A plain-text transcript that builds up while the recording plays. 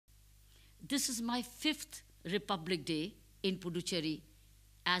This is my 5th Republic Day in Puducherry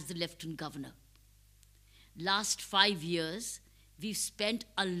as the Lieutenant Governor. Last 5 years, we've spent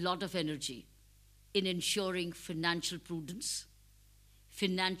a lot of energy in ensuring financial prudence,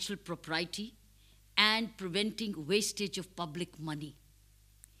 financial propriety, and preventing wastage of public money,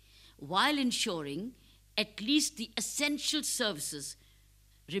 while ensuring at least the essential services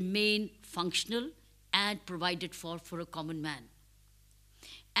remain functional and provided for a common man,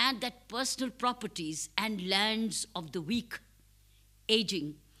 and that personal properties and lands of the weak,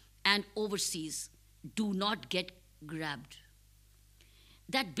 aging, and overseas do not get grabbed,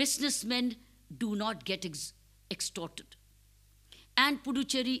 that businessmen do not get extorted, and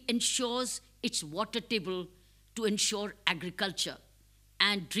Puducherry ensures its water table to ensure agriculture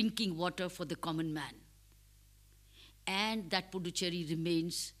and drinking water for the common man, and that Puducherry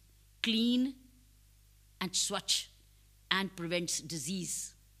remains clean and swachh and prevents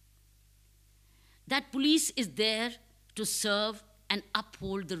disease, that police is there to serve and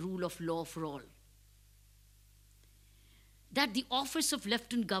uphold the rule of law for all, that the office of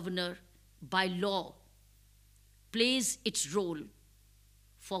Lieutenant Governor by law plays its role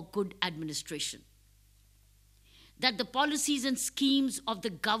for good administration, that the policies and schemes of the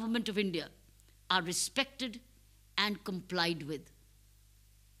Government of India are respected and complied with,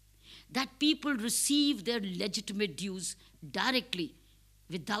 that people receive their legitimate dues directly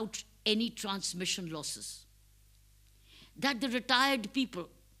without any transmission losses, that the retired people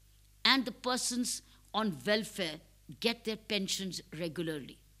and the persons on welfare get their pensions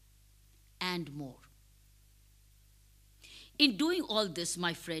regularly, and more. In doing all this,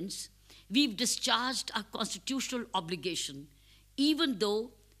 my friends, we've discharged our constitutional obligation, even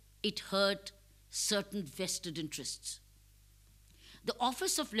though it hurt certain vested interests. The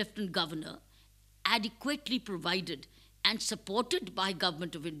office of Lieutenant Governor, adequately provided and supported by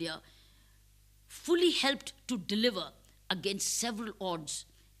Government of India, fully helped to deliver against several odds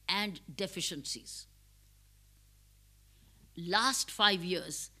and deficiencies. Last 5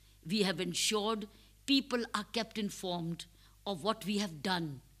 years, we have ensured people are kept informed of what we have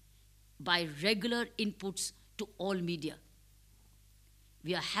done by regular inputs to all media.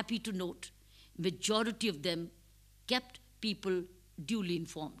 We are happy to note majority of them kept people duly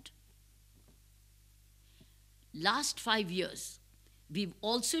informed. Last 5 years, we've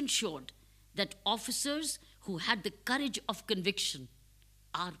also ensured that officers who had the courage of conviction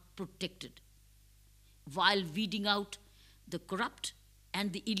are protected, while weeding out the corrupt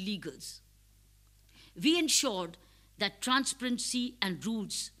and the illegals. We ensured that transparency and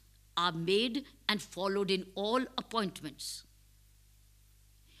rules are made and followed in all appointments.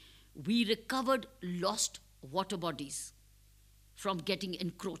 We recovered lost water bodies from getting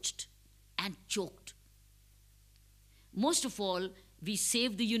encroached and choked. Most of all, we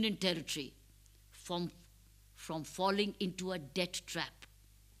saved the Union Territory from falling into a debt trap.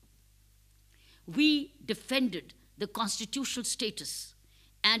 We defended the constitutional status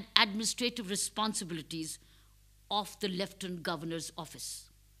and administrative responsibilities of the Lieutenant Governor's office.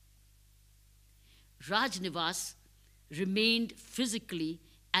 Raj Nivas remained physically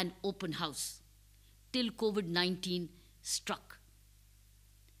an open house till COVID-19 struck.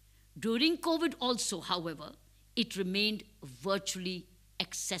 During COVID also, however, it remained virtually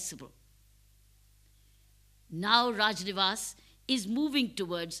accessible. Now Raj Nivas is moving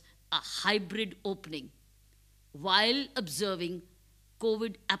towards a hybrid opening while observing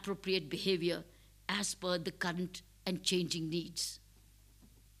COVID-appropriate behavior as per the current and changing needs.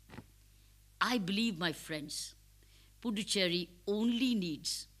 I believe, my friends, Puducherry only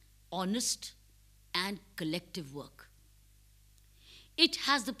needs honest and collective work. It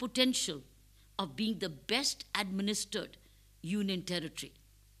has the potential of being the best administered Union Territory,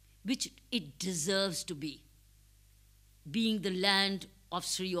 which it deserves to be, being the land of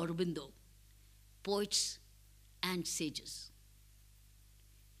Sri Aurobindo, poets and sages.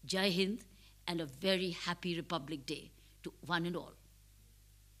 Jai Hind, and a very happy Republic Day to one and all,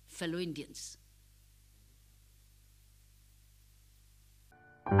 fellow Indians.